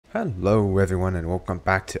Hello everyone and welcome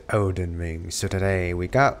back to Elden. So today we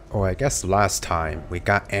got, or I guess last time, we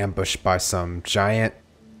got ambushed by some giant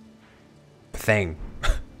thing.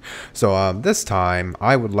 So this time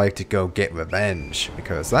I would like to go get revenge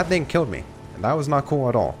because that thing killed me and that was not cool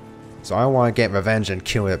at all. So I want to get revenge and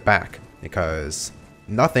kill it back because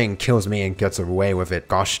nothing kills me and gets away with it,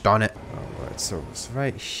 gosh darn it. Alright, so it's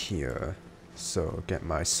right here. So get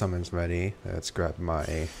my summons ready. Let's grab my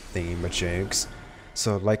thingamajigs.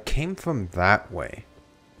 So, like, came from that way.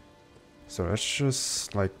 So let's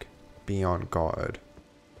just, like, be on guard.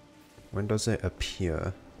 When does it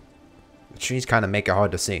appear? The trees kind of make it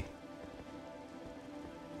hard to see.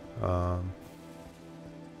 Where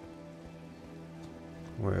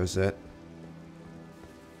is it?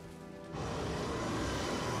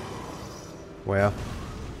 Where?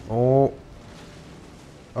 Oh.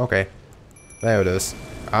 Okay. There it is.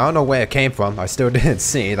 I don't know where it came from. I still didn't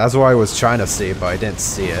see. That's what I was trying to see, but I didn't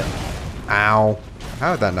see it. Ow.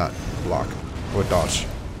 How did that not block? Or dodge?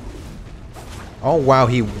 Oh, wow.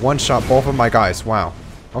 He one-shot both of my guys. Wow.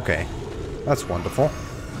 Okay. That's wonderful.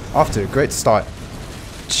 Off to a great start.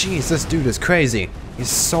 Jeez, this dude is crazy. He's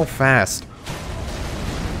so fast.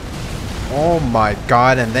 Oh my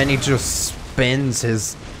god. And then he just spins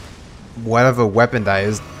his whatever weapon that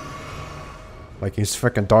is. Like he's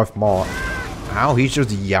freaking Darth Maul. Ow, he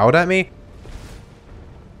just yelled at me?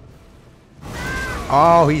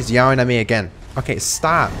 Oh, he's yelling at me again. Okay,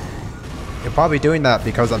 stop. You're probably doing that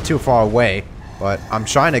because I'm too far away, but I'm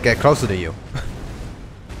trying to get closer to you.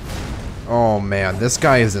 Oh man, this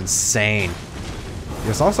guy is insane.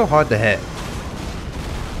 He's also hard to hit.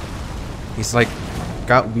 He's like,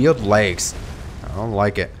 got weird legs. I don't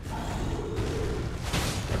like it.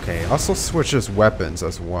 Okay, also switches weapons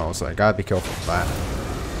as well, so I gotta be careful with that.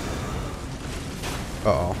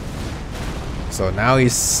 Uh-oh. So now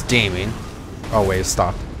he's steaming. Oh wait,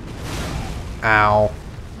 stop. Ow.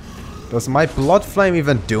 Does my blood flame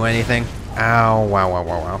even do anything? Ow, wow, wow,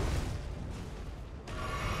 wow, wow.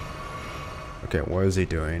 Okay, what is he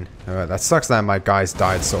doing? That sucks that my guys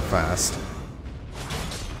died so fast.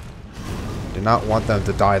 Did not want them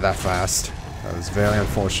to die that fast. That was very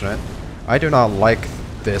unfortunate. I do not like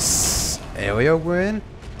this area we're in.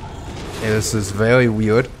 This is very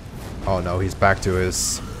weird. Oh no, he's back to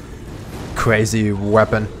his crazy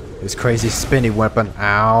weapon. His crazy spinny weapon.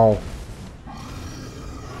 Ow.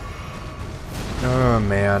 Oh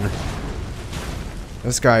man.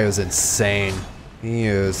 This guy is insane. He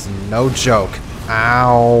is no joke.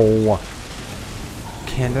 Ow.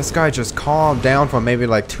 Can this guy just calm down for maybe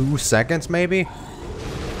like 2 seconds maybe?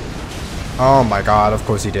 Oh my god, of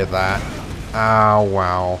course he did that. Ow,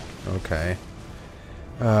 wow. Okay.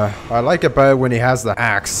 I like it better when he has the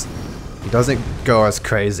axe. He doesn't go as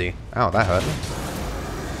crazy. Ow, that hurt.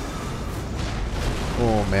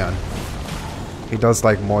 Oh, man. He does,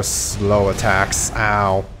 like, more slow attacks.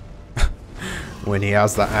 Ow. When he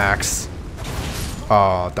has the axe.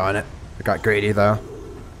 Oh, darn it. I got greedy, though.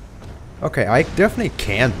 Okay, I definitely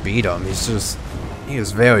can beat him. He's just... He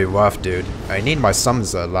is very rough, dude. I need my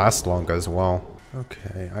summons to last longer as well.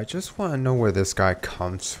 Okay, I just want to know where this guy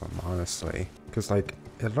comes from, honestly. Because, like,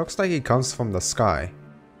 it looks like he comes from the sky.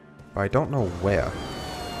 But I don't know where.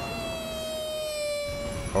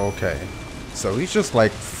 Okay. So he just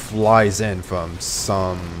like flies in from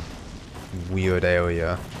some weird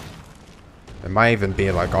area. It might even be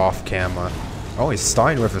like off camera. Oh, he's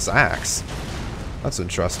starting with his axe. That's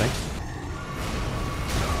interesting.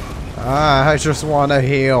 Ah, I just want to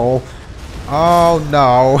heal. Oh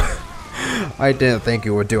no. I didn't think he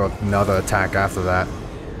would do another attack after that.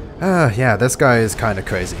 Yeah, this guy is kind of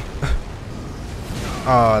crazy.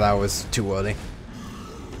 Oh, that was too early.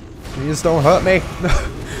 Please don't hurt me.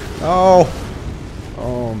 No.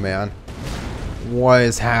 Oh, man. What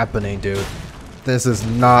is happening, dude? This is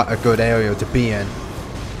not a good area to be in.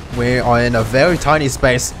 We are in a very tiny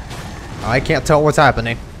space. I can't tell what's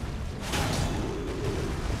happening.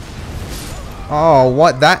 Oh,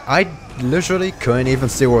 what? That? I literally couldn't even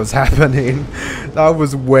see what was happening. That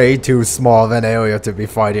was way too small of an area to be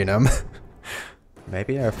fighting him.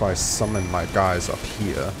 Maybe if I summon my guys up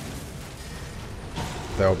here,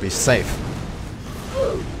 they'll be safe.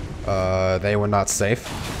 They were not safe.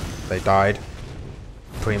 They died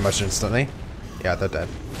pretty much instantly. Yeah, they're dead.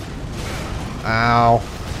 Ow.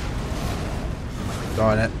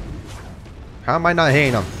 Darn it. How am I not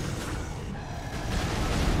hitting them?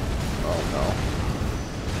 Oh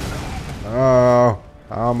no. Oh,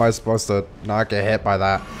 how am I supposed to not get hit by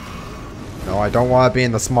that? No, I don't want to be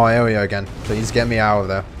in the small area again. Please get me out of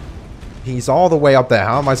there. He's all the way up there.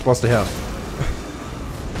 How am I supposed to hit him?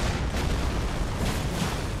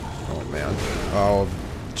 Oh, man. Oh,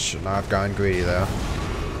 Should not have gotten greedy there.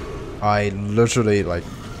 I literally, like...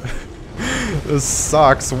 This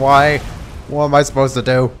sucks. Why? What am I supposed to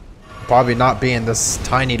do? Probably not be in this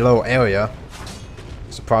tiny little area.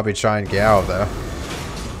 Should probably try and get out of there.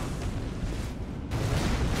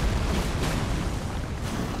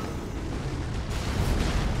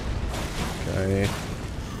 Okay.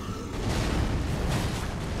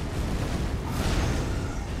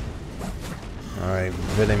 I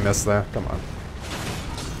really missed there. Come on.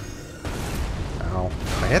 Ow.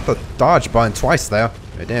 I hit the dodge button twice there.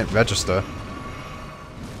 It didn't register.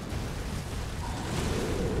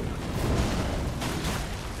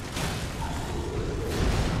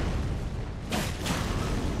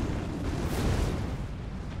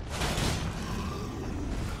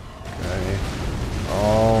 Okay.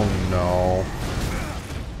 Oh no.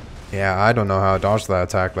 Yeah, I don't know how to dodge that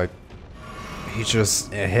attack. Like,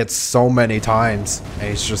 it hits so many times, and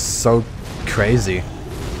he's just so crazy.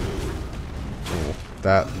 Ooh,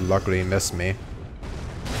 that luckily missed me.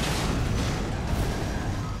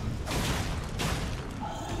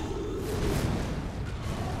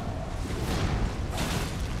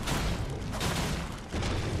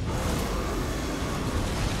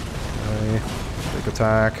 Okay, big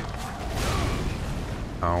attack.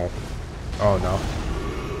 Ow. Oh no.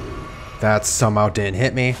 That somehow didn't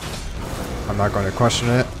hit me. I'm not going to question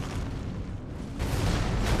it.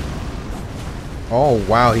 Oh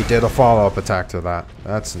wow, he did a follow-up attack to that.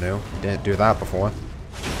 That's new. Didn't do that before.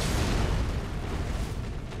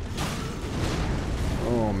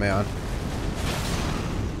 Oh man.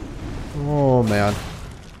 Oh man.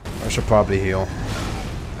 I should probably heal.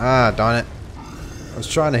 Ah, darn it. I was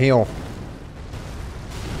trying to heal.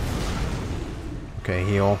 Okay,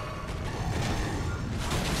 heal.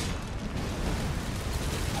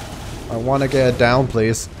 I want to get it down,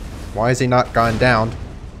 please. Why is he not gone down?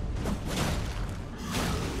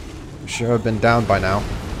 Should have been down by now.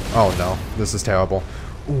 Oh no, this is terrible.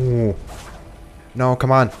 Ooh. No,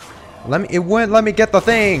 come on. It wouldn't let me get the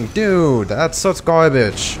thing! Dude, that's such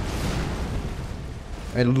garbage.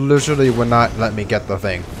 It literally would not let me get the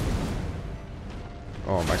thing.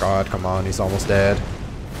 Oh my god, come on, he's almost dead.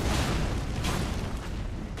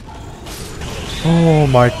 Oh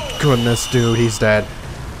my goodness, dude, he's dead.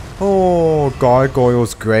 Oh,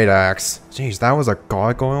 gargoyle's great axe. Jeez, that was a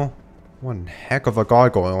gargoyle? One heck of a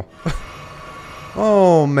gargoyle.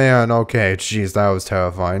 Oh man, okay, jeez, that was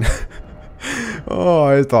terrifying. Oh,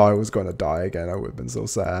 I thought I was gonna die again. I would have been so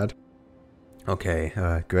sad.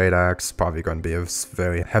 Okay, great axe, probably gonna be a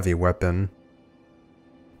very heavy weapon.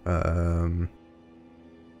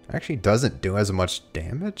 Actually doesn't do as much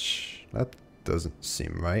damage? That doesn't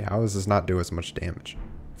seem right. How does this not do as much damage?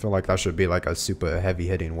 I feel like that should be like a super heavy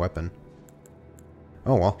hitting weapon.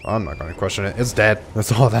 Oh well, I'm not gonna question it. It's dead.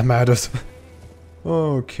 That's all that matters.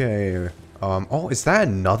 Okay. Oh, is that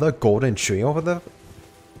another golden tree over there?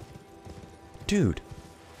 Dude.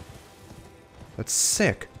 That's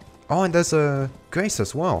sick. Oh, and there's a grace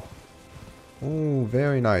as well. Oh,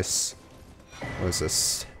 very nice. What is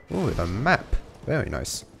this? Oh, the map. Very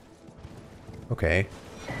nice. Okay.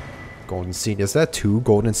 Golden seed. Is there 2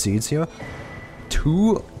 golden seeds here?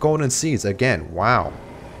 2 golden seeds again. Wow.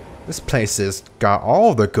 This place has got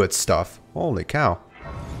all the good stuff. Holy cow.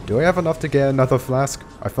 Do I have enough to get another flask?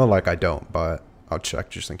 I feel like I don't, but I'll check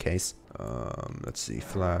just in case. Let's see.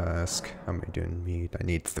 Flask. How many do I need? I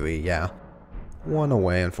need 3, yeah. 1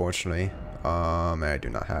 away, unfortunately. And I do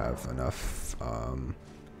not have enough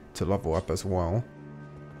to level up as well.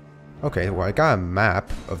 Okay, well I got a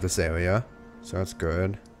map of this area, so that's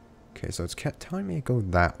good. Okay, so it's telling me to go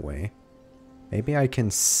that way. Maybe I can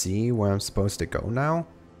see where I'm supposed to go now?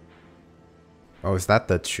 Oh, is that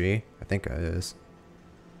the tree? I think it is.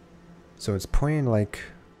 So it's pointing like...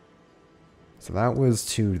 So that was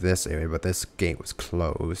to this area, but this gate was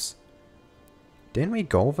closed. Didn't we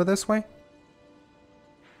go over this way? I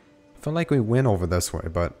feel like we went over this way,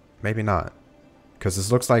 but maybe not. Because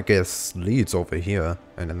this looks like it leads over here,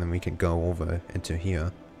 and then we can go over into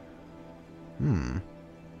here. Hmm.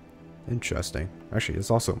 Interesting. Actually,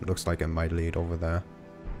 this also looks like it might lead over there.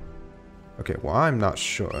 Okay, well, I'm not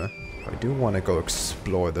sure. I do want to go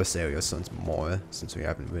explore this area since we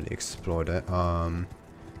haven't really explored it. Let's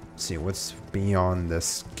see, what's beyond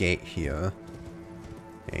this gate here?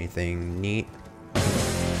 Anything neat?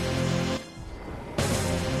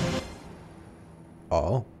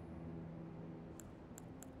 Oh.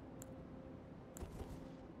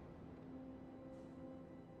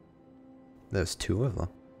 There's 2 of them.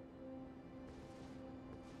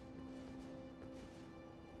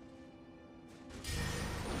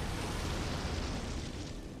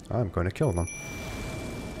 I'm going to kill them.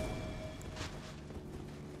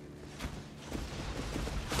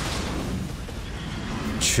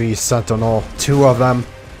 tree sentinel. 2 of them.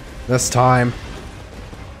 This time.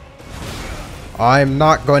 I'm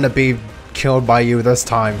not going to be killed by you this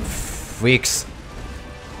time, freaks.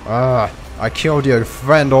 I killed your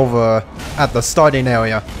friend over at the starting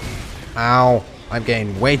area. Ow. I'm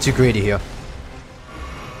getting way too greedy here.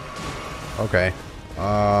 Okay.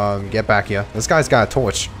 Get back here. This guy's got a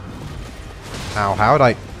torch. Ow, how did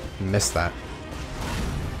I miss that?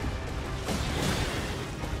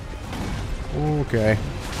 Okay.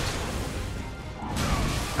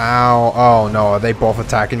 Ow. Oh no, are they both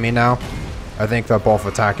attacking me now? I think they're both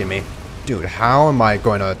attacking me. Dude, how am I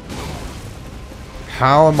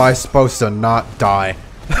supposed to not die?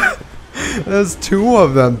 There's 2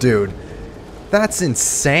 of them, dude. That's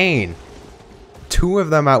insane. 2 of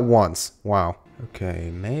them at once. Wow.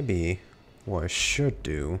 Okay, maybe what I should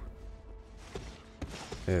do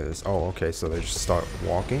is... Oh, okay, so they just start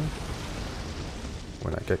walking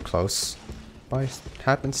when I get close by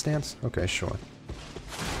happenstance? Okay, sure.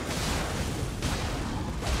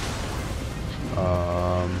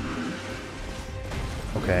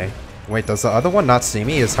 Okay. Wait, does the other one not see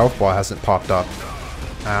me? His health bar hasn't popped up.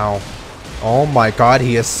 Ow. Oh my god,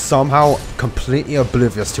 he is somehow completely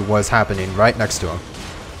oblivious to what is happening right next to him.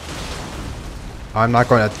 I'm not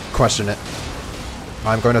going to question it.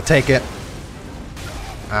 I'm going to take it.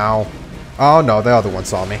 Ow. Oh no, the other one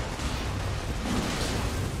saw me.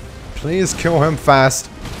 Please kill him fast.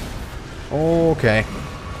 Okay.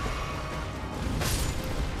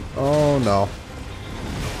 Oh no.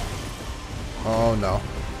 Oh no.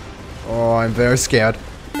 Oh, I'm very scared.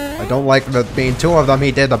 I don't like there being 2 of them.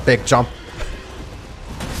 He did a big jump.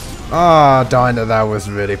 Ah, darn it, that was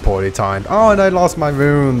really poorly timed. Oh, and I lost my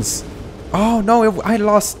runes. Oh no, I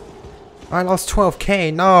lost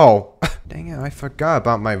 12k. No. Dang it, I forgot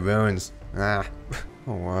about my runes. Ah.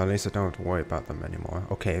 Oh well, at least I don't have to worry about them anymore.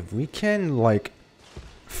 Okay, if we can like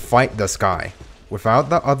fight this guy without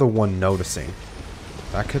the other one noticing,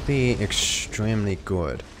 that could be extremely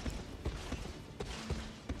good.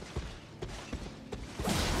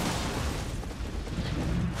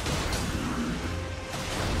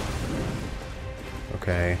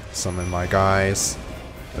 Okay, summon my guys.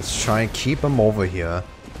 Let's try and keep them over here.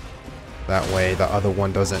 That way the other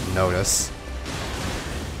one doesn't notice.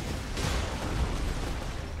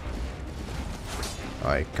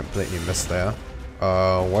 I completely missed there.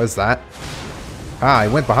 What is that? Ah, I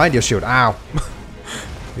went behind your shield. Ow!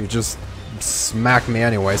 You just smacked me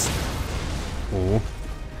anyways. Ooh.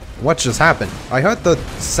 What just happened? I heard the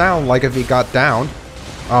sound like if he got down.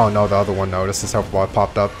 Oh no, the other one noticed. His health bar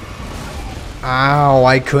popped up. Ow,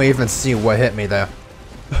 I couldn't even see what hit me there.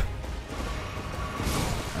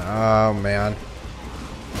 Oh man.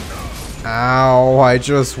 Ow, I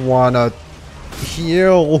just wanna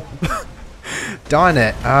heal. Darn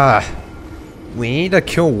it. We need to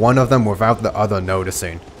kill one of them without the other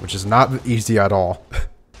noticing, which is not easy at all.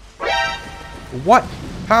 What?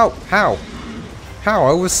 How? How? How?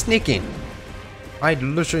 I was sneaking. I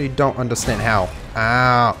literally don't understand how.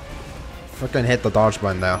 Ow. Freaking hit the dodge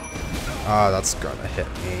button there. Ah, that's gonna hit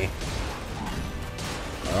me.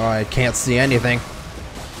 Oh, I can't see anything.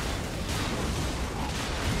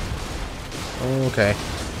 Okay.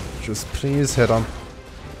 Just please hit him.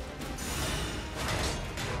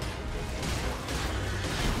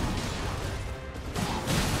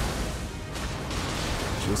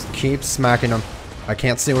 Just keep smacking him. I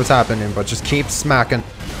can't see what's happening, but just keep smacking.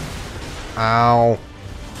 Ow.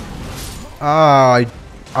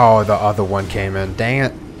 Oh, the other one came in. Dang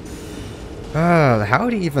it. How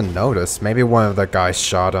did he even notice? Maybe one of the guys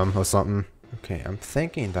shot him or something. Okay, I'm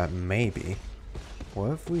thinking that maybe...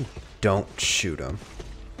 What if we don't shoot him?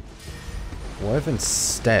 What if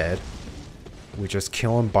instead we just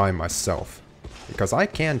kill him by myself? Because I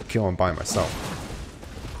can kill him by myself.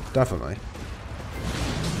 Definitely.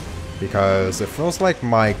 Because it feels like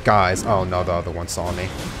my guys... Oh no, the other one saw me.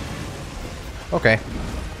 Okay.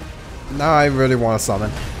 Now I really want to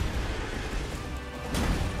summon.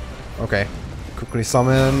 Okay. Quickly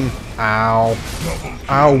summon. Ow.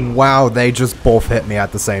 Oh wow, they just both hit me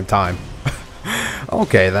at the same time.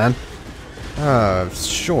 Okay then.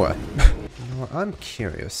 Sure. You know what, I'm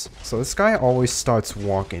curious. So this guy always starts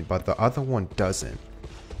walking, but the other one doesn't.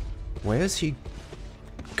 Where does he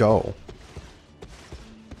go?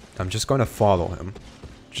 I'm just going to follow him.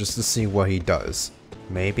 Just to see what he does.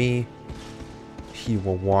 Maybe he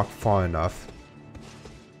will walk far enough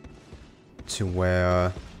to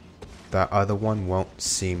where that other one won't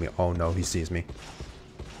see me. Oh no, he sees me.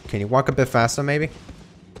 Can you walk a bit faster maybe?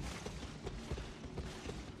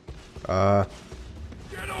 Get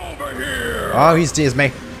over here! Oh, he sees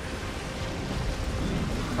me.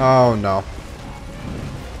 Oh no.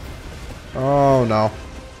 Oh no.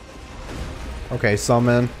 Okay,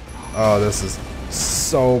 summon. Oh, this is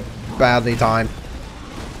so badly timed.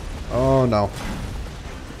 Oh no.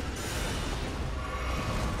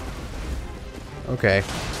 Okay.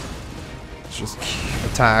 Let's just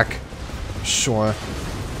attack. Sure.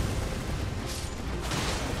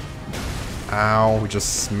 Ow, he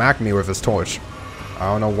just smacked me with his torch. I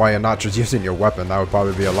don't know why you're not just using your weapon. That would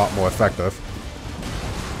probably be a lot more effective.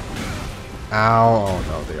 Ow. Oh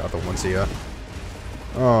no, the other one's here.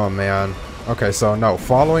 Oh man. Okay, so no,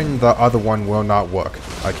 following the other one will not work.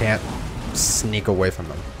 I can't sneak away from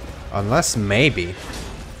them. Unless maybe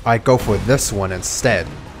I go for this one instead.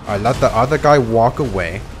 I let the other guy walk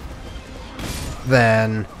away.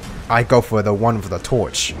 Then I go for the one with the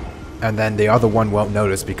torch. And then the other one won't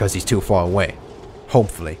notice because he's too far away.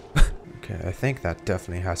 Hopefully. Okay, I think that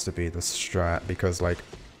definitely has to be the strat. Because, like,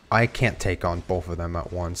 I can't take on both of them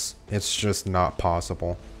at once. It's just not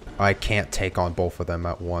possible. I can't take on both of them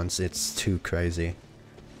at once. It's too crazy.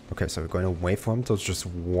 Okay, so we're going to wait for him to just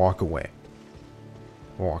walk away.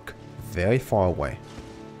 Walk very far away.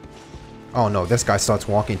 Oh no, this guy starts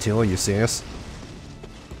walking too. Are you serious?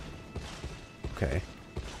 Okay.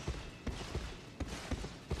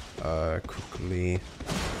 Quickly.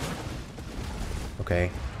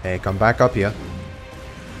 Okay. Hey, come back up here.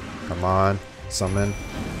 Come on. Summon.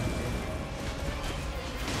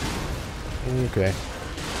 Okay.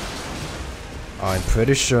 I'm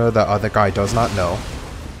pretty sure the other guy does not know.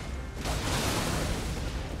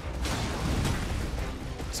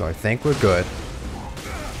 So I think we're good.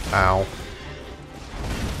 Ow.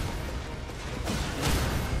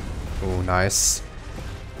 Oh, nice.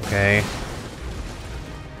 Okay.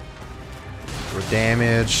 For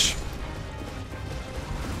damage.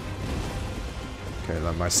 Okay,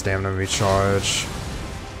 let my stamina recharge.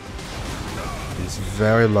 He's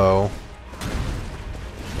very low.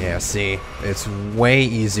 Yeah, see, it's way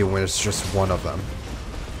easier when it's just one of them.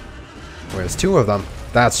 Whereas two of them,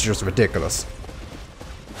 that's just ridiculous.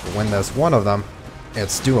 But when there's one of them,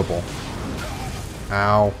 it's doable.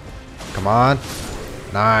 Ow. Come on.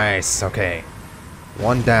 Nice. Okay.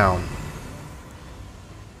 One down.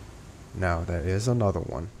 Now, there is another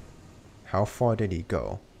one. How far did he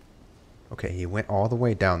go? Okay, he went all the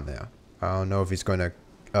way down there. I don't know if he's going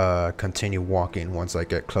to continue walking once I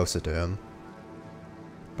get closer to him.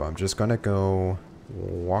 But I'm just going to go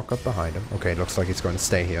walk up behind him. Okay, looks like he's going to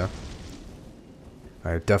stay here.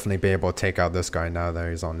 I'll definitely be able to take out this guy now that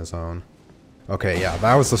he's on his own. Okay, yeah,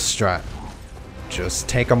 that was the strat. Just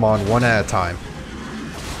take them on one at a time.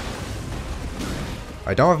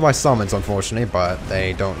 I don't have my summons, unfortunately, but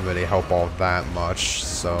they don't really help all that much,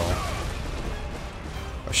 so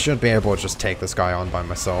I should be able to just take this guy on by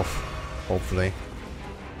myself, hopefully.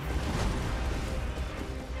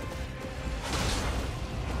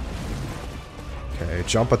 Okay,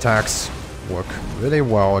 jump attacks work really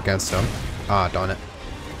well against him. Ah, darn it.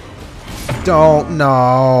 Don't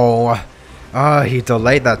know. Ah, he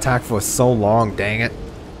delayed that attack for so long, dang it.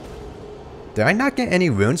 Did I not get any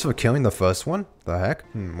runes for killing the first one? The heck?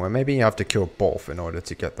 Well, maybe you have to kill both in order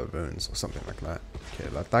to get the runes or something like that. Okay,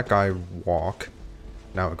 let that guy walk.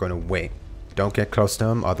 Now we're going to wait. Don't get close to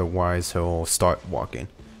him, otherwise he'll start walking.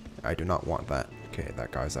 I do not want that. Okay,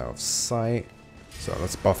 that guy's out of sight. So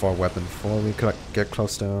let's buff our weapon before we get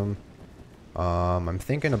close to him. I'm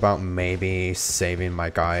thinking about maybe saving my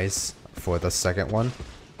guys for the second one.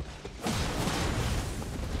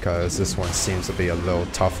 Because this one seems to be a little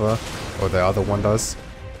tougher. Or the other one does.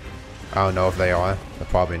 I don't know if they are. They're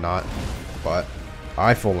probably not. But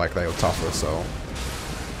I feel like they were tougher, so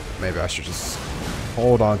maybe I should just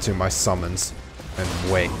hold on to my summons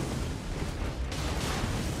and wait.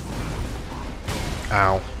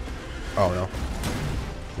 Ow. Oh no.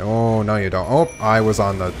 No, no you don't. Oh, I was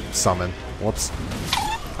on the summon. Whoops.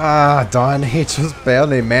 Ah, darn, he just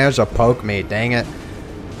barely managed to poke me, dang it.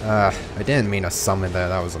 I didn't mean to summon there,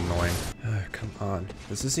 that was annoying. Come on.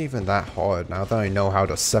 This isn't even that hard. Now that I know how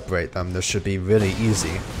to separate them, this should be really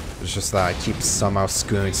easy. It's just that I keep somehow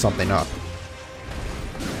screwing something up.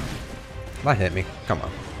 That hit me. Come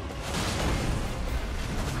on.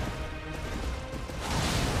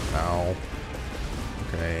 Ow.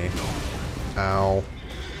 Okay. Ow.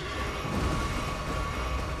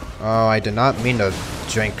 Oh, I did not mean to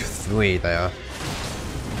drink 3 there.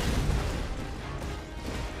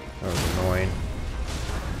 That was annoying.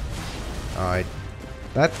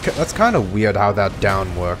 That's kind of weird how that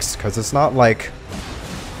down works, because it's not like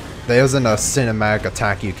there isn't a cinematic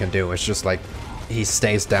attack you can do. It's just like he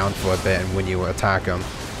stays down for a bit, and when you attack him,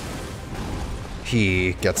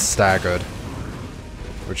 he gets staggered,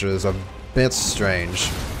 which is a bit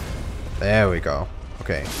strange. There we go.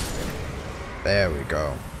 Okay. There we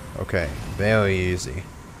go. Okay, very easy.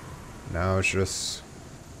 Now it's just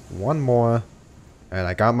one more. And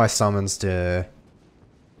I got my summons to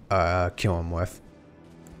kill him with.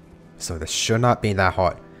 So this should not be that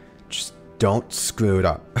hard. Just don't screw it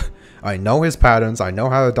up. I know his patterns. I know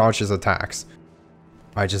how to dodge his attacks.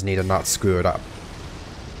 I just need to not screw it up.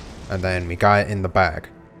 And then we got it in the bag.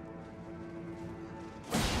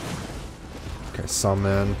 Okay,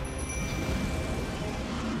 summon.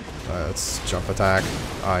 Let's jump attack.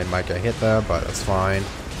 I might get hit there, but that's fine.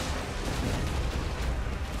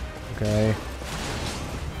 Okay.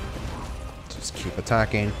 Just keep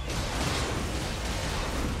attacking.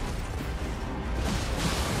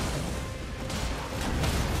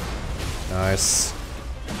 Nice.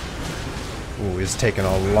 Ooh, he's taking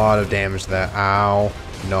a lot of damage there. Ow.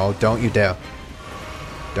 No, don't you dare.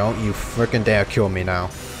 Don't you freaking dare kill me now.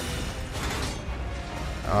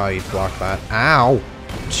 Oh, you blocked that. Ow!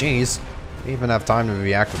 Jeez. Didn't even have time to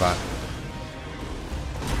react to that.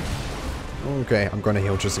 Okay, I'm gonna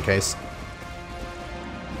heal just in case.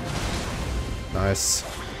 Nice.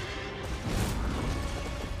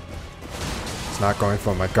 It's not going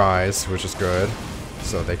for my guys, which is good.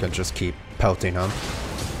 So they can just keep pelting him.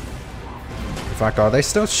 In fact, are they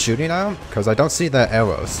still shooting at him? Because I don't see their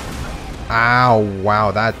arrows. Ow, wow,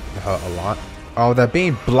 that hurt a lot. Oh, they're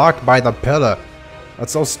being blocked by the pillar.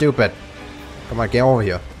 That's so stupid. Come on, get over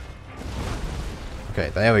here. Okay,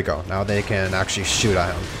 there we go. Now they can actually shoot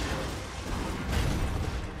at him.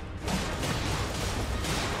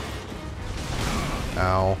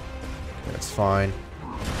 Ow. That's fine.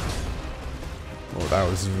 Oh, that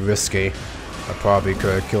was risky. That probably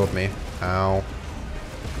could have killed me. Ow.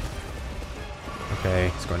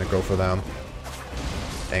 Okay, he's going to go for them.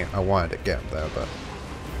 Dang, I wanted to get him there, but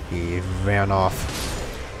he ran off.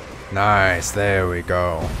 Nice, there we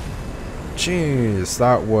go. Jeez,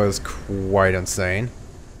 that was quite insane.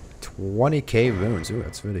 20k runes, ooh,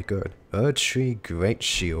 that's really good. Earth Tree Great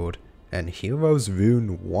Shield and Heroes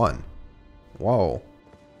Rune 1. Whoa.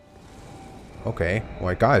 Okay, well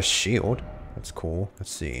I got a shield. That's cool.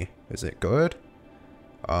 Let's see. Is it good?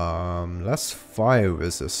 Less fire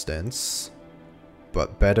resistance,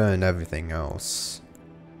 but better in everything else.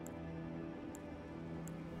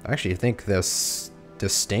 I actually think this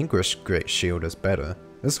Distinguished Great Shield is better.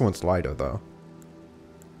 This one's lighter though.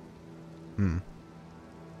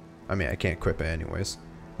 I mean, I can't equip it anyways.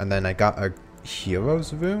 And then I got a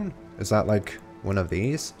Hero's Rune? Is that like one of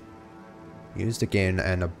these? Used to gain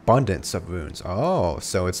an abundance of runes. Oh,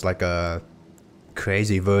 so it's like a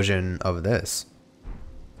crazy version of this.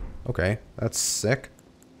 Okay, that's sick.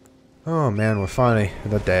 Oh man, we're finally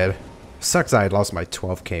dead. Sucks I lost my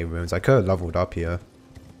 12k runes. I could have leveled up here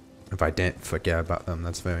if I didn't forget about them.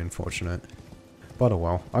 That's very unfortunate. But oh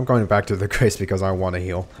well. I'm going back to the Grace because I want to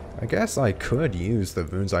heal. I guess I could use the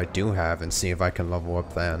runes I do have and see if I can level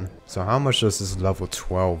up then. So how much does this level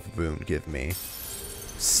 12 rune give me?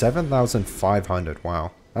 7,500.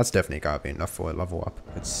 Wow. That's definitely gotta be enough for a level up.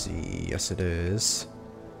 Let's see. Yes, it is.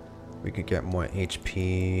 We could get more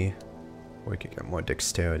HP. We could get more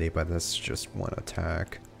dexterity, but that's just one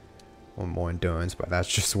attack. Or more endurance, but that's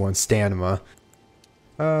just one stamina.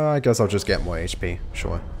 I guess I'll just get more HP.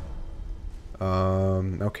 Sure.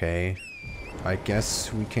 Okay. I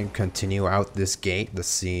guess we can continue out this gate to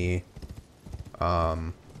see,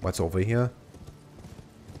 what's over here.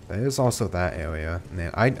 There's also that area.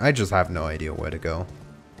 Man, I just have no idea where to go.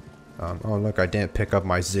 Oh look, I didn't pick up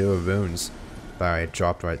my 0 runes that I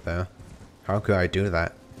dropped right there. How could I do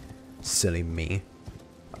that? Silly me.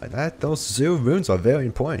 Those 0 runes are very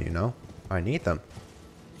important, you know? I need them.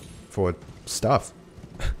 For stuff.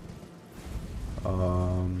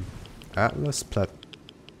 Atlas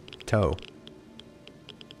Plateau.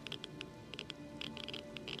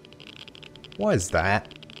 What is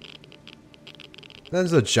that?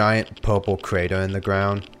 There's a giant purple crater in the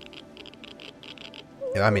ground.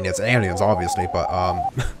 I mean, it's aliens, obviously, but,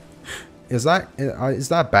 is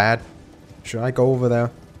that bad? Should I go over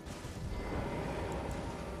there?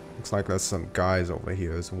 Looks like there's some guys over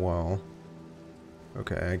here as well.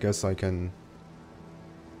 Okay, I guess I can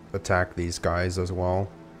attack these guys as well.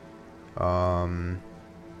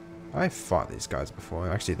 I fought these guys before.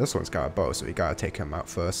 Actually, this one's got a bow, so we gotta take him out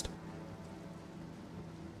first.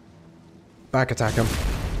 Back attack him.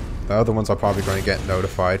 The other ones are probably going to get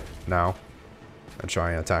notified now and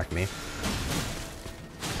try and attack me.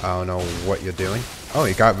 I don't know what you're doing. Oh,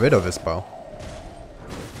 he got rid of his bow.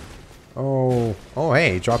 Oh,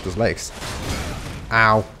 hey, he dropped his legs.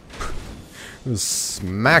 Ow. He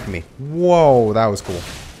smacked me. Whoa, that was cool.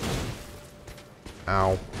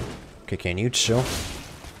 Ow. Okay, can you chill?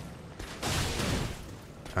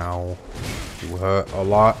 Ow. You hurt a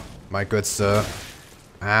lot, my good sir.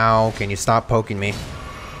 Ow, can you stop poking me?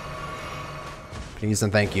 Please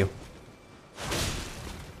and thank you.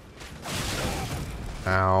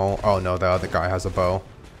 Ow. Oh no, the other guy has a bow.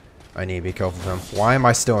 I need to be careful of him. Why am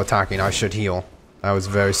I still attacking? I should heal. That was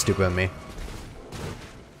very stupid of me.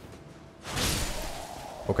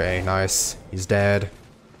 Okay, nice. He's dead.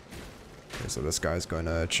 Okay, so this guy's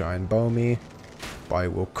gonna try and bow me. But I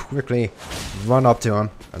will quickly run up to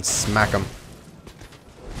him and smack him.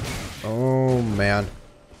 Oh man.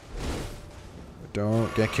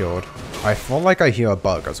 Don't get killed. I feel like I hear a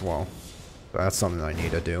bug as well. That's something I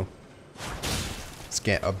need to do. Let's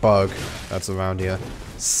get a bug that's around here.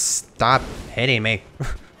 Stop hitting me.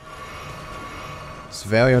 It's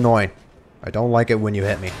very annoying. I don't like it when you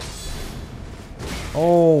hit me.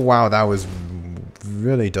 Oh wow, that was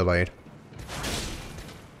really delayed.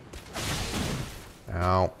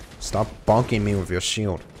 Ow. Stop bonking me with your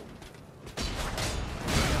shield.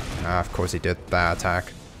 Ah, of course he did that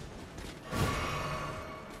attack.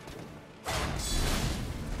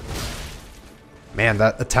 Man,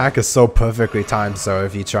 that attack is so perfectly timed, so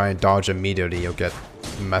if you try and dodge immediately, you'll get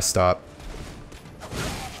messed up.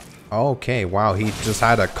 Okay, wow, he just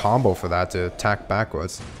had a combo for that to attack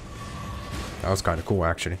backwards. That was kind of cool,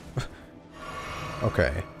 actually.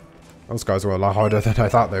 Okay. Those guys were a lot harder than I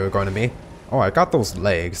thought they were going to be. Oh, I got those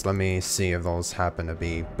legs. Let me see if those happen to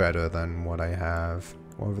be better than what I have.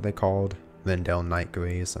 What were they called? Lindell Night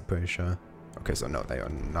Grease, I'm pretty sure. Okay, so no, they are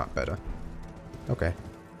not better. Okay.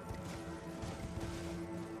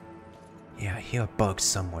 Yeah, I hear a bug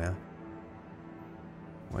somewhere.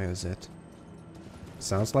 Where is it?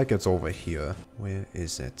 Sounds like it's over here. Where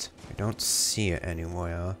is it? I don't see it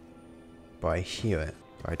anywhere. But I hear it.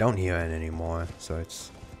 But I don't hear it anymore, so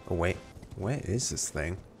it's... Oh wait, where is this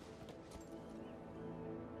thing?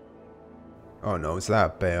 Oh no, is that a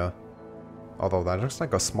bear? Although that looks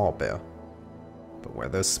like a small bear. But where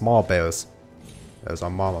there's small bears, there's a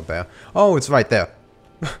mama bear. Oh, it's right there.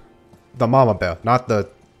 The mama bear, not the,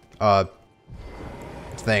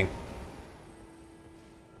 thing.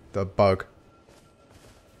 The bug.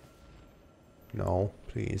 No,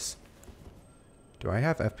 please. Do I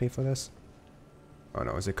have FP for this? Oh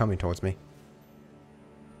no, is it coming towards me?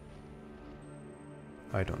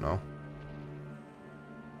 I don't know.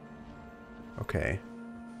 Okay.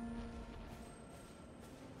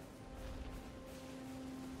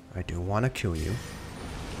 I do want to kill you.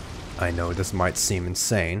 I know this might seem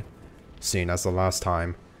insane, seeing as the last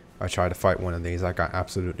time I tried to fight one of these, I got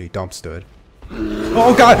absolutely dumpstered.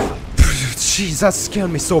 Oh god! Jeez, that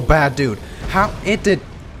scared me so bad, dude. How it did...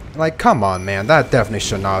 Like, come on, man. That definitely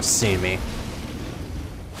should not have seen me.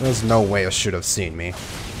 There's no way it should have seen me.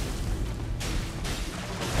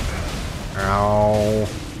 Ow.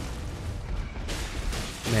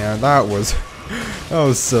 Man, that was... that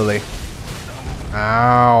was silly.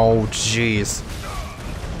 Ow, jeez.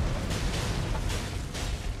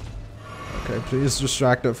 Okay, please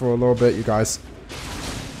distract it for a little bit, you guys.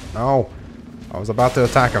 Oh. I was about to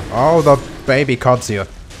attack him. Oh, the baby cub's here.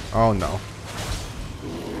 Oh, no.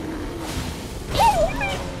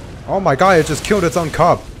 Oh my god, it just killed its own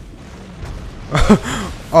cub.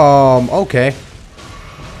 Okay.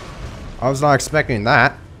 I was not expecting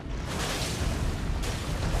that.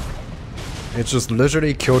 It just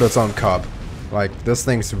literally killed its own cub. Like, this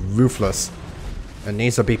thing's ruthless. It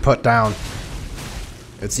needs to be put down.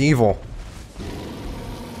 It's evil.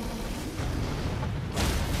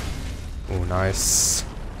 Oh, nice.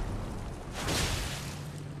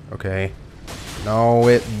 Okay. No,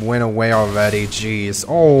 it went away already. Jeez.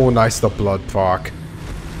 Oh, nice, the blood park.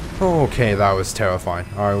 Okay, that was terrifying.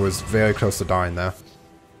 I was very close to dying there.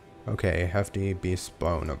 Okay, hefty beast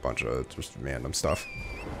bone, a bunch of just random stuff.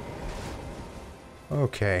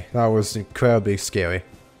 Okay, that was incredibly scary.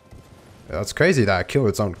 That's crazy that it killed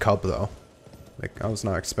its own cub, though. Like, I was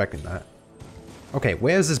not expecting that. Okay,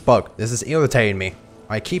 where's this bug? This is irritating me.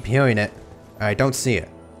 I keep hearing it, and I don't see it.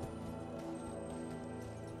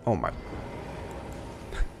 Oh my...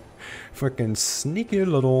 Freaking sneaky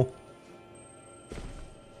little...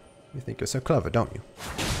 You think you're so clever, don't you?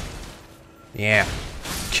 Yeah.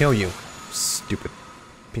 Kill you. Stupid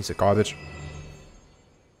piece of garbage.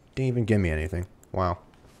 Didn't even give me anything. Wow.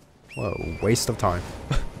 Whoa, waste of time.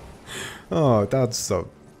 Oh, that's so...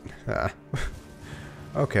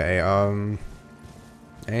 Okay,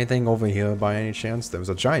 anything over here by any chance? There was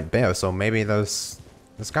a giant bear, so maybe there's...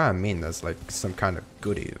 That's gotta mean there's like some kind of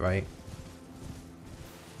goodie, right?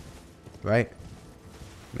 Right?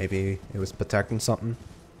 Maybe it was protecting something?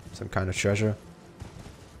 Some kind of treasure?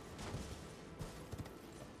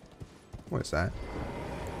 What is that?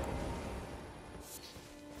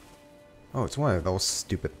 Oh, it's one of those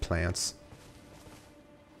stupid plants.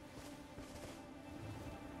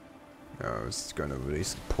 Oh, it's gonna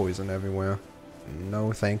release poison everywhere.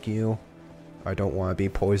 No, thank you. I don't want to be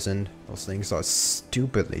poisoned. Those things are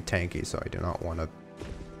stupidly tanky, so I do not want to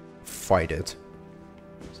fight it.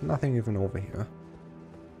 There's nothing even over here.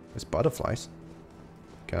 There's butterflies.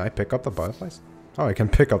 Can I pick up the butterflies? Oh, I can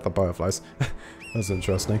pick up the butterflies. That's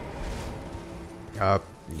interesting.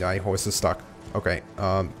 Yeah, horse is stuck. Okay,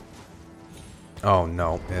 oh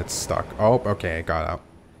no, it's stuck. Oh, okay, it got out.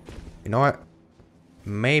 You know what?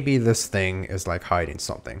 Maybe this thing is like hiding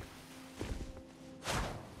something.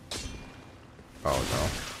 Oh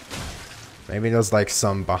no. Maybe there's like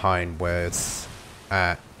some behind where it's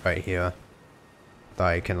at right here that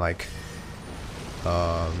I can like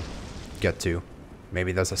get to.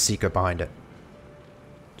 Maybe there's a secret behind it.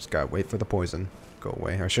 Just gotta wait for the poison. Go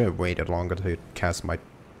away. I should have waited longer to cast my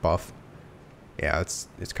buff. Yeah, it's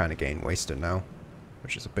kind of getting wasted now,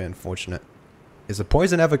 which is a bit unfortunate. Is the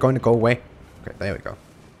poison ever going to go away? Okay, there we go.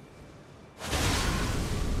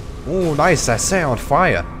 Oh, nice! I set on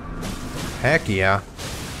fire. Heck yeah.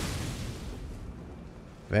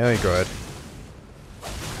 Very good.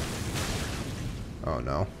 Oh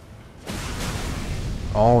no.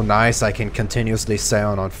 Oh, nice! I can continuously set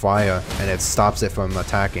on fire, and it stops it from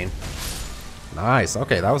attacking. Nice.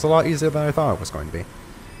 Okay, that was a lot easier than I thought it was going to be.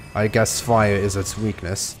 I guess fire is its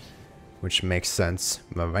weakness, which makes sense.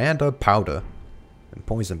 Miranda powder and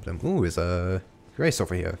poison bloom. Ooh, is a grace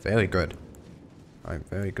over here. Very good. I'm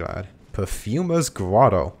very glad. Perfumer's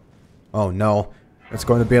grotto. Oh no, it's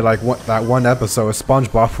going to be like that one episode of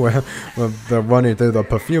SpongeBob where they're running through the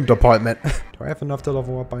perfume department. Do I have enough to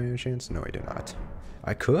level up by any chance? No, I do not.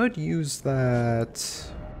 I could use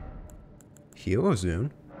that hero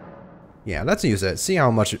rune. Yeah, let's use it. See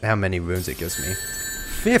how many runes it gives me.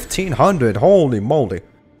 1,500! Holy moly!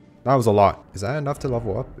 That was a lot. Is that enough to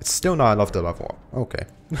level up? It's still not enough to level up. Okay.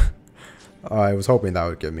 I was hoping that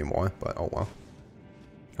would give me more, but oh well.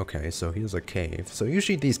 Okay, so here's a cave. So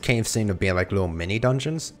usually these caves seem to be like little mini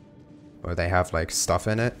dungeons, where they have like stuff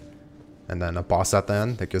in it, and then a boss at the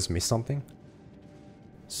end that gives me something.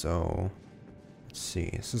 So, let's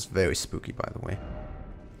see. This is very spooky, by the way.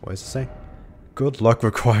 What does it say? Good luck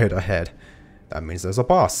required ahead. That means there's a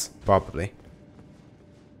boss, probably.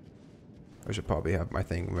 I should probably have my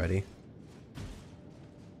thing ready.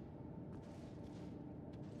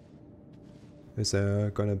 Is there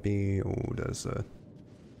gonna be... Oh, there's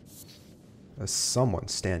someone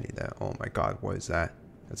standing there. Oh my god, what is that?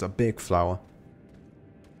 It's a big flower.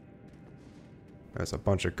 There's a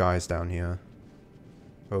bunch of guys down here.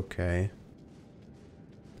 Okay.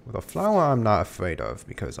 Well, the flower I'm not afraid of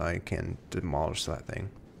because I can demolish that thing.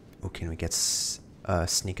 Oh, can we get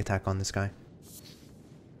sneak attack on this guy?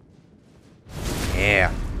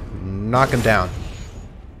 Yeah. Knock him down.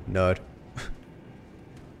 Nerd.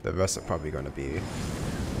 The rest are probably going to be...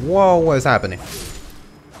 Whoa, what is happening?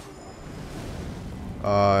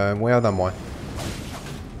 Where are them one?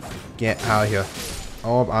 Get out of here.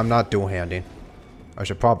 Oh, I'm not dual handing. I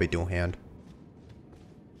should probably dual hand.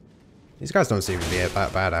 These guys don't seem to be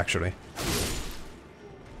that bad, actually.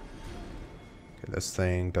 Okay, this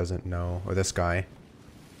thing doesn't know. Or this guy.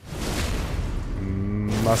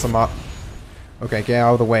 Mess him up. Okay, get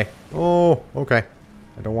out of the way. Oh, okay.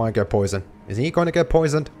 I don't want to get poisoned. Is he going to get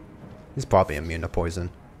poisoned? He's probably immune to poison.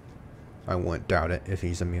 I wouldn't doubt it if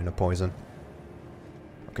he's immune to poison.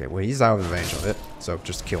 Okay, well, he's out of range of it, so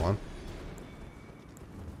just kill him.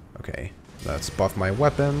 Okay, let's buff my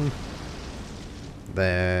weapon.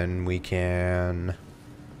 Then we can...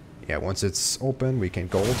 Yeah, once it's open, we can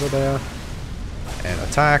go over there and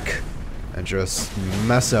attack and just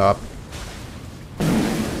mess up.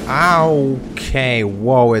 Okay,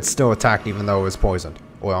 whoa, it still attacked even though it was poisoned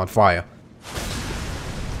or on fire.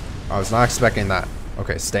 I was not expecting that.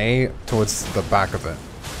 Okay, stay towards the back of it.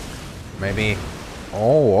 Maybe...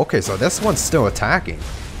 Oh, okay, so this one's still attacking.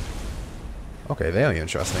 Okay, very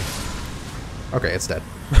interesting. Okay, it's dead.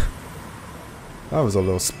 That was a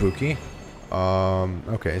little spooky.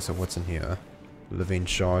 Okay, so what's in here? Living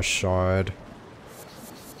shard.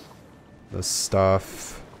 The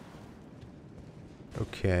stuff.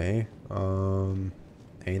 Okay.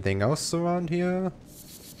 Anything else around here?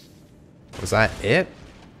 Was that it?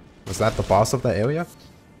 Was that the boss of the area?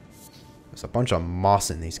 There's a bunch of moss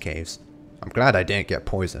in these caves. I'm glad I didn't get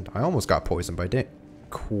poisoned. I almost got poisoned, but I didn't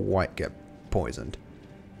quite get poisoned.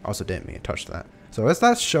 I also didn't mean to touch that. So does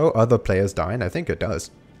that show other players dying? I think it does.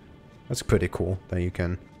 That's pretty cool that you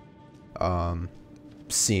can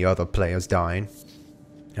see other players dying.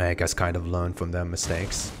 I guess kind of learn from their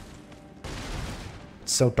mistakes.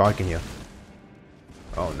 It's so dark in here.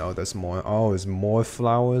 Oh no, there's more. Oh, there's more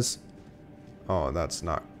flowers? Oh, that's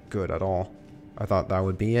not good at all. I thought that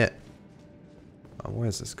would be it. Where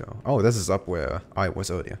does this go? Oh, this is up where I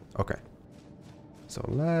was earlier. Okay. So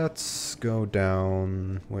let's go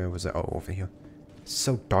down. Where was it? Oh, over here. It's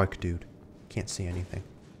so dark, dude. Can't see anything.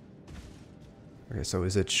 Okay, so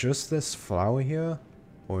is it just this flower here?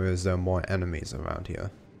 Or is there more enemies around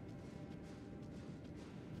here?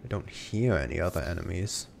 I don't hear any other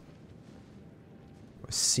enemies.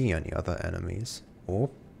 Or see any other enemies.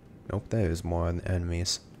 Oh, nope, there is more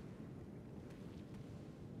enemies.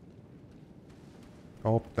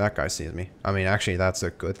 Oh, that guy sees me. I mean, actually, that's a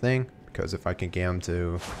good thing. Because if I can get him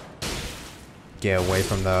to get away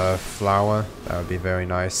from the flower, that would be very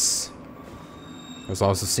nice. There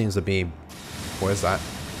also seems to be... What is that?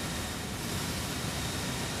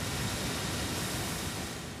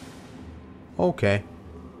 Okay.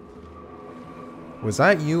 Was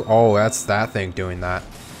that you? Oh, that's that thing doing that.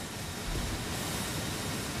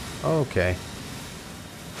 Okay.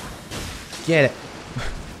 Get it.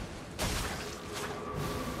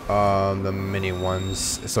 The mini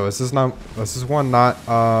ones. So is this not... Is this one not,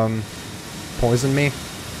 poison me?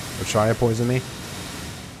 Or try to poison me?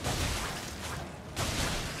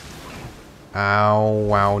 Ow,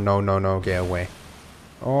 wow, no, no, no, get away.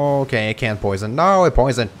 Okay, it can't poison. No, it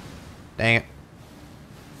poisoned. Dang it.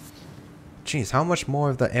 Jeez, how much more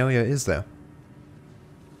of the area is there?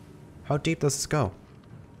 How deep does this go?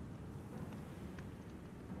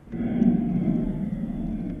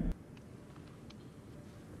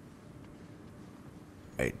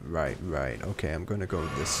 Right. Okay, I'm gonna go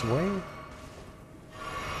this way.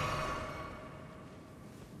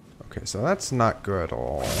 Okay, so that's not good at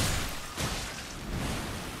all.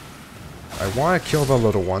 I want to kill the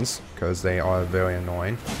little ones, because they are very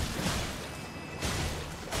annoying.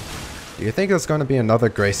 Do you think there's going to be another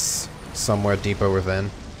grace somewhere deeper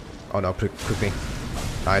within? Oh no, poopy.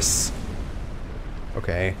 Nice.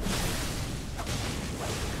 Okay.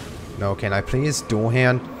 No, can I please dual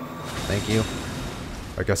hand? Thank you.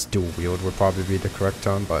 I guess dual wield would probably be the correct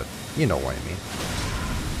term, but you know what I mean.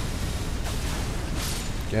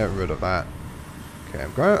 Get rid of that. Okay,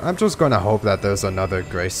 I'm just gonna hope that there's another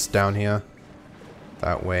grace down here.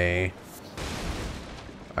 That way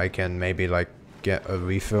I can maybe like get a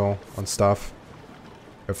refill on stuff.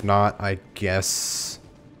 If not, I guess...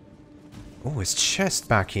 Oh, his chest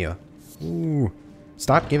back here. Ooh.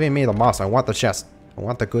 Stop giving me the moss. I want the chest. I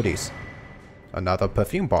want the goodies. Another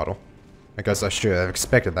perfume bottle. I guess I should have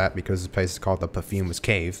expected that because this place is called the Perfumer's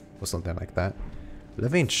Cave or something like that.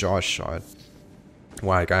 Living jaw shard.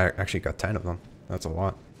 Wow, I actually got 10 of them. That's a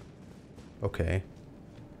lot. Okay.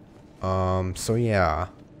 So yeah.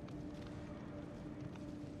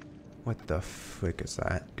 What the frick is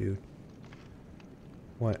that, dude?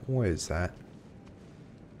 What is that?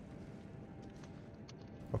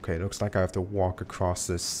 Okay, looks like I have to walk across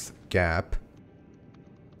this gap.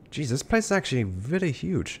 Jeez, this place is actually really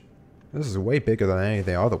huge. This is way bigger than any of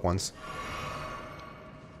the other ones.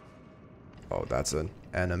 Oh, that's an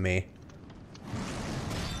enemy.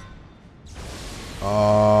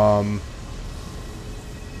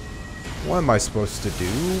 What am I supposed to do,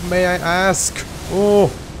 may I ask?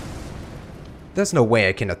 Oh! There's no way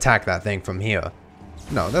I can attack that thing from here.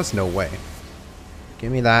 No, there's no way.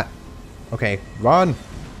 Give me that. Okay, run!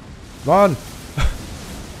 Run!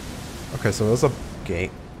 Okay, so there's a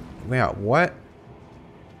gate. Wait, what?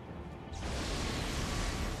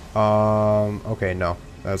 Okay, no.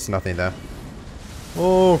 There's nothing there.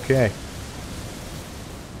 Okay.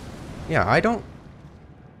 Yeah, I don't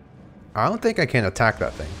think I can attack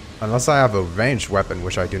that thing. Unless I have a ranged weapon,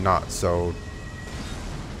 which I do not, so...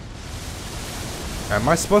 Am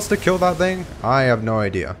I supposed to kill that thing? I have no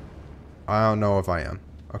idea. I don't know if I am.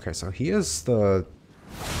 Okay, so here's the...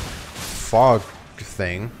 fog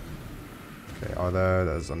thing. Okay,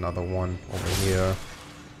 there's another one over here.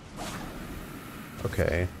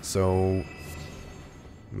 Okay, so...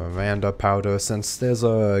 Miranda powder. Since there's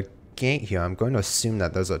a gate here, I'm going to assume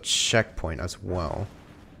that there's a checkpoint as well.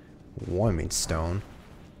 Warming stone.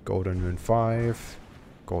 Golden rune 5.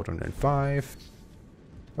 Golden rune 5.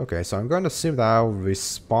 Okay, so I'm going to assume that I'll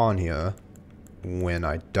respawn here when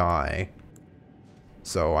I die.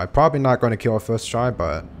 So I'm probably not going to kill it first try,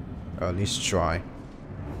 but at least try.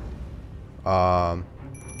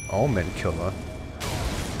 Omen killer.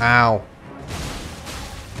 Ow.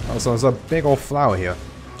 Oh, so there's a big old flower here.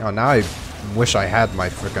 Oh, now I wish I had my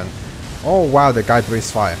frickin'... Oh, wow, the guy breathes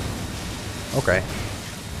fire. Okay.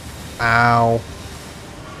 Ow.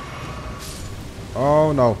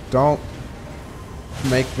 Oh, no, don't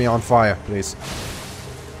make me on fire, please.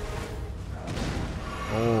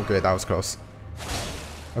 Okay, that was close.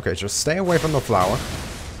 Okay, just stay away from the flower.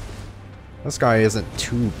 This guy isn't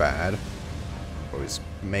too bad. Oh, he's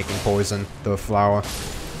making poison the flower.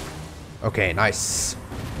 Okay, nice.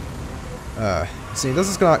 See, this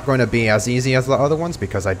is not going to be as easy as the other ones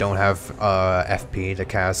because I don't have FP to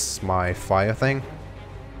cast my fire thing.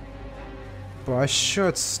 But I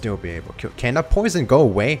should still be able to kill. Can the poison go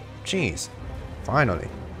away? Jeez. Finally.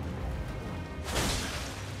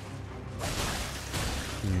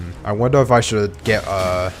 I wonder if I should get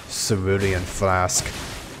a cerulean flask.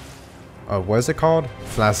 What is it called?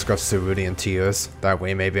 Flask of cerulean tears. That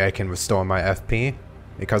way maybe I can restore my FP.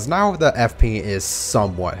 Because now the FP is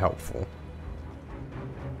somewhat helpful.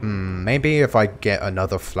 Maybe if I get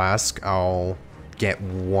another flask, I'll get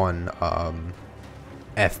one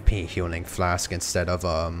FP healing flask instead of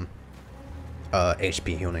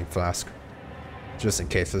HP healing flask. Just in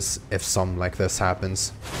case if something like this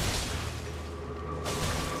happens.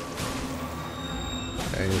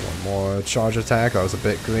 Okay, one more charge attack. That was a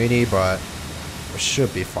bit greedy, but it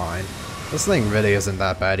should be fine. This thing really isn't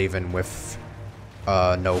that bad even with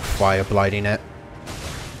no fire blighting it.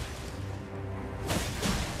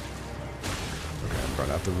 Okay, I'm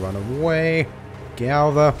gonna have to run away. Get out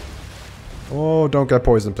of there. Oh, don't get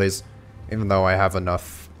poisoned, please. Even though I have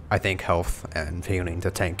enough, I think, health and healing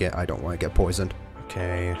to tank it, I don't want to get poisoned.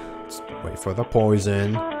 Okay, let's wait for the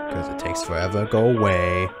poison, because it takes forever to go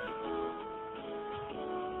away.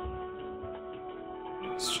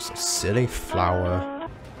 It's just a silly flower.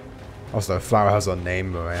 Also, the flower has a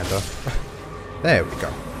name, Miranda. There we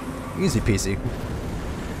go. Easy peasy.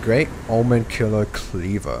 Great Omen Killer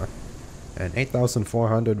Cleaver. And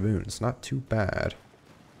 8,400 runes. Not too bad.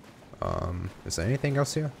 Is there anything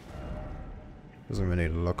else here? Doesn't really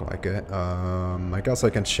look like it. I guess I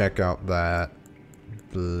can check out that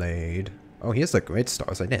blade. Oh, here's the great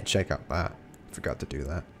stars. I didn't check out that. Forgot to do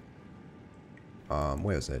that.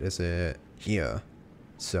 Where is it? Is it here?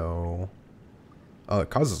 So, oh, it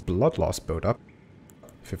causes blood loss buildup.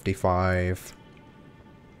 55.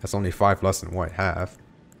 That's only 5 less than what I have.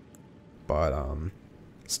 But,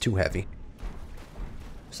 it's too heavy.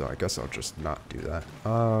 So I guess I'll just not do that.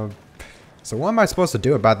 So what am I supposed to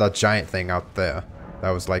do about that giant thing out there? That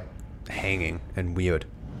was like hanging and weird.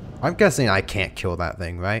 I'm guessing I can't kill that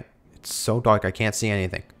thing, right? It's so dark I can't see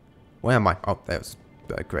anything. Where am I? Oh, there's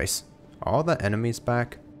Grace. Are all the enemies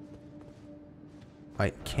back? I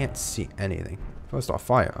can't see anything. First off,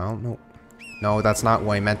 fire. I don't know. No, that's not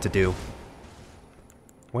what I meant to do.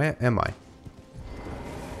 Where am I?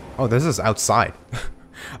 Oh, this is outside.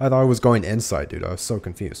 I thought I was going inside, dude. I was so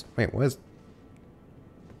confused. Wait, where's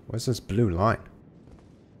this blue line?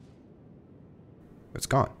 It's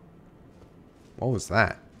gone. What was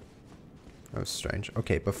that? That was strange.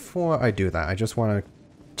 Okay, before I do that, I just want to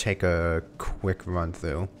take a quick run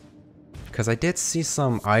through. Because I did see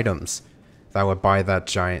some items that would buy that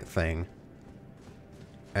giant thing.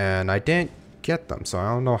 And I didn't get them, so I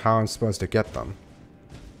don't know how I'm supposed to get them.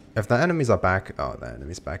 If the enemies are back... Oh, the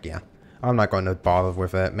enemy's back, yeah. I'm not going to bother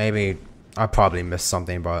with it. Maybe I probably missed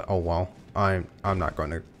something, but oh well. I'm not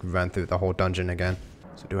going to run through the whole dungeon again.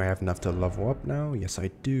 So do I have enough to level up now? Yes,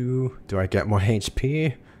 I do. Do I get more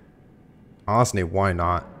HP? Honestly, why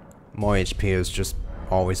not? More HP is just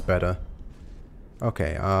always better.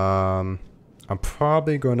 Okay, I'm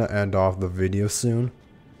probably going to end off the video soon.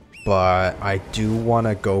 But I do want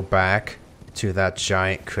to go back to that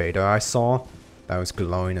giant crater I saw. That was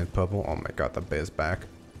glowing in purple. Oh my god, the bear's back.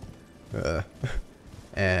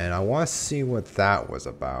 And I want to see what that was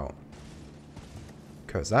about.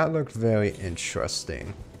 Because that looked very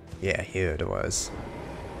interesting. Yeah, here it was.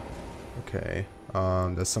 Okay.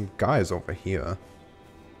 There's some guys over here.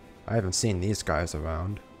 I haven't seen these guys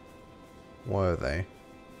around. What are they?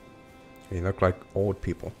 They look like old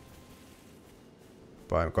people.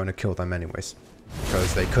 But I'm going to kill them anyways.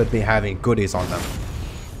 Because they could be having goodies on them.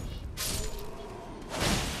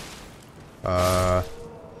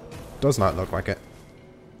 Does not look like it.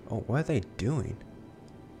 Oh, what are they doing?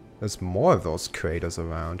 There's more of those creators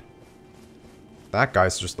around. That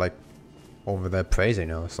guy's just like over there praising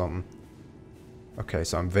her or something. Okay,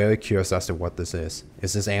 so I'm very curious as to what this is.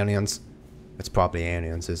 Is this aliens? It's probably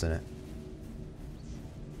aliens, isn't it?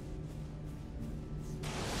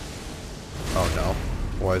 Oh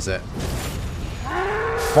no. What is it?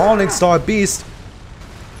 Fallingstar beast!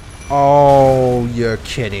 Oh, you're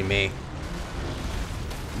kidding me.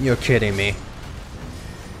 You're kidding me.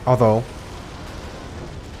 Although,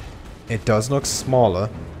 it does look smaller.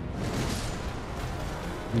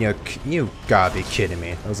 You gotta be kidding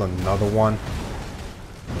me. There's another one.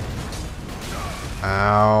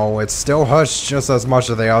 Ow, it still hurts just as much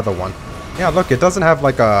as the other one. Yeah, look, it doesn't have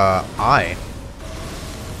like a eye.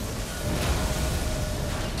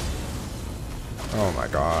 my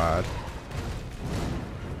god.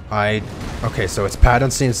 Okay, so its pattern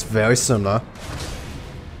seems very similar.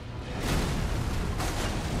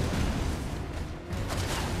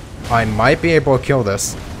 I might be able to kill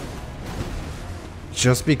this.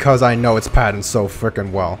 Just because I know its pattern so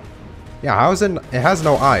freaking well. Yeah, how is it? It has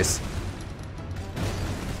no eyes.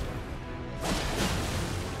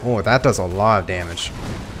 Oh, that does a lot of damage.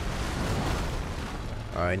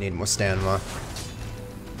 I need more stamina.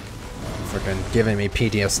 Freaking giving me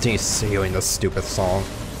PTSD hearing this stupid song.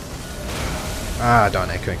 Ah, darn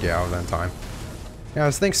it, I couldn't get out of that in time. Yeah,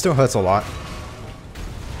 this thing still hurts a lot.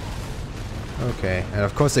 Okay, and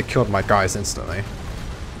of course it killed my guys instantly.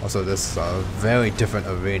 Also, this is a very different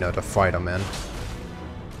arena to fight them in.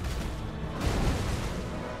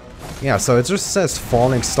 Yeah, so it just says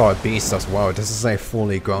Fallingstar Beast as well. This is a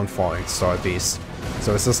fully grown Fallingstar Beast.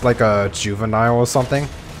 So is this like a juvenile or something?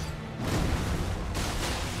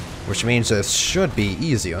 Which means this should be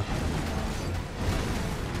easier.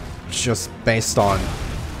 Just based on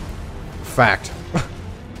fact.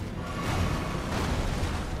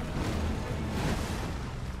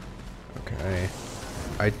 Okay.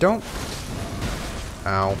 I don't...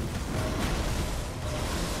 Ow.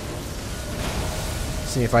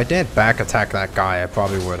 See, if I did back attack that guy, I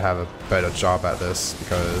probably would have a better job at this,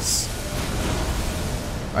 because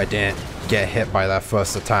I didn't get hit by that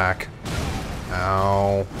first attack.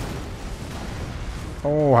 Ow.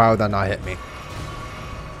 Oh, how did that not hit me?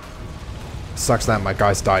 Sucks that my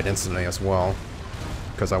guys died instantly as well,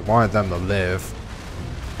 because I wanted them to live.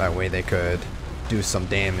 That way they could do some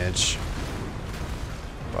damage.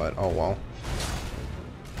 But, oh well.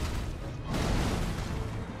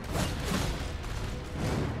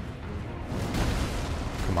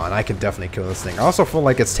 Come on, I can definitely kill this thing. I also feel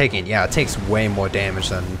like it's taking, yeah, it takes way more damage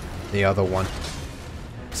than the other one.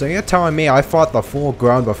 So you're telling me I fought the full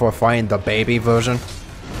grown before fighting the baby version?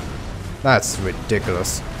 That's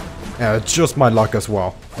ridiculous. Yeah, it's just my luck as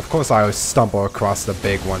well. Of course I always stumble across the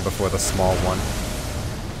big one before the small one.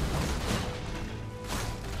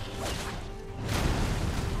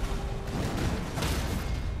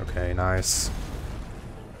 Okay, nice.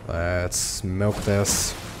 Let's milk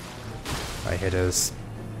this. I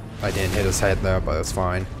didn't hit his head there, but it's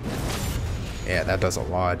fine. Yeah, that does a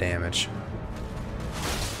lot of damage.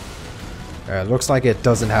 It looks like it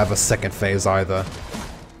doesn't have a second phase either.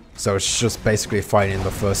 So it's just basically fighting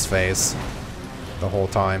the first phase the whole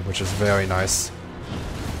time, which is very nice.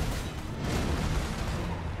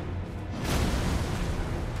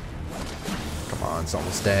 Come on, it's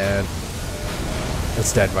almost dead.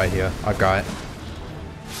 It's dead right here. I got it.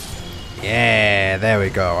 Yeah, there we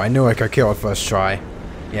go. I knew I could kill it first try.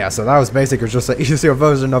 Yeah, so that was basically just an easier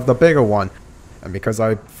version of the bigger one. And because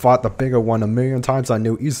I fought the bigger one a million times, I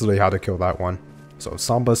knew easily how to kill that one. So,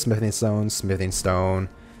 Somber Smithing Stone,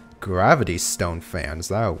 Gravity Stone Fan. Is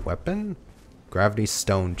that a weapon? Gravity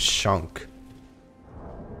Stone Chunk.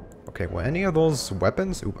 Okay, were any of those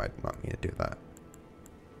weapons? Ooh, I did not mean to do that.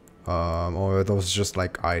 Or are those just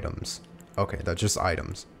like items? Okay, they're just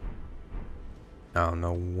items. I don't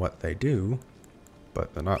know what they do,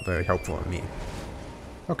 but they're not very helpful to me.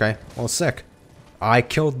 Okay, well, sick. I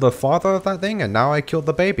killed the father of that thing, and now I killed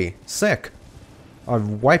the baby. Sick. I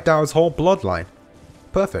wiped out his whole bloodline.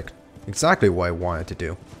 Perfect. Exactly what I wanted to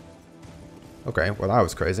do. Okay, well, that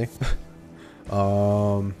was crazy.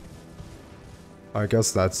 I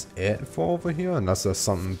guess that's it for over here, unless there's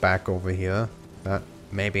something back over here that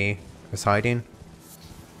maybe is hiding.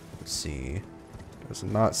 Let's see. Does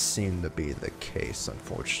not seem to be the case,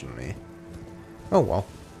 unfortunately. Oh well,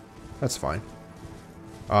 that's fine.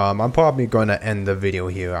 I'm probably going to end the video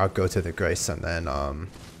here. I'll go to the grace and then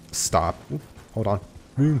stop. Ooh, hold on.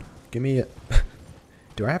 Moon, give me it.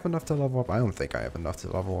 Do I have enough to level up? I don't think I have enough to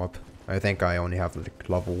level up. I think I only have like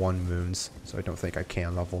level 1 moons, so I don't think I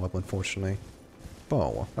can level up, unfortunately. But oh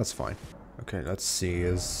well, that's fine. Okay, let's see.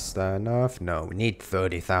 Is that enough? No, we need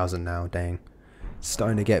 30,000 now. Dang, it's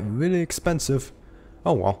starting to get really expensive.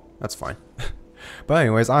 Oh well, that's fine. But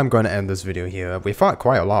anyways, I'm going to end this video here. We fought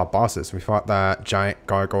quite a lot of bosses. We fought that giant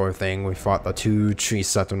gargoyle thing. We fought the 2 tree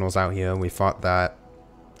sentinels out here. We fought that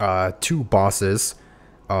 2 bosses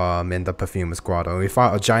in the Perfumer's Grotto. We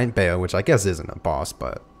fought a giant bear, which I guess isn't a boss,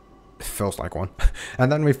 but it feels like one.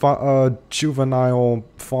 And then we fought a juvenile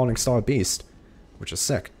Fallingstar beast, which is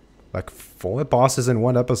sick. Like 4 bosses in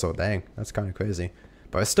 1 episode. Dang, that's kind of crazy.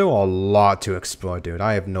 But it's still a lot to explore, dude.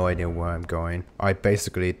 I have no idea where I'm going. I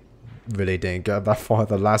basically really didn't get that far.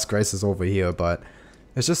 The last grace is over here, but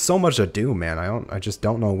there's just so much to do, man. I just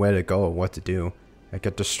don't know where to go or what to do. I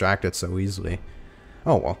get distracted so easily.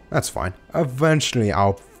 Oh well, that's fine. Eventually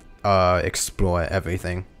I'll explore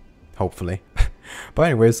everything, hopefully. But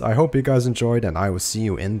anyways, I hope you guys enjoyed and I will see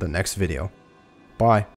you in the next video. Bye.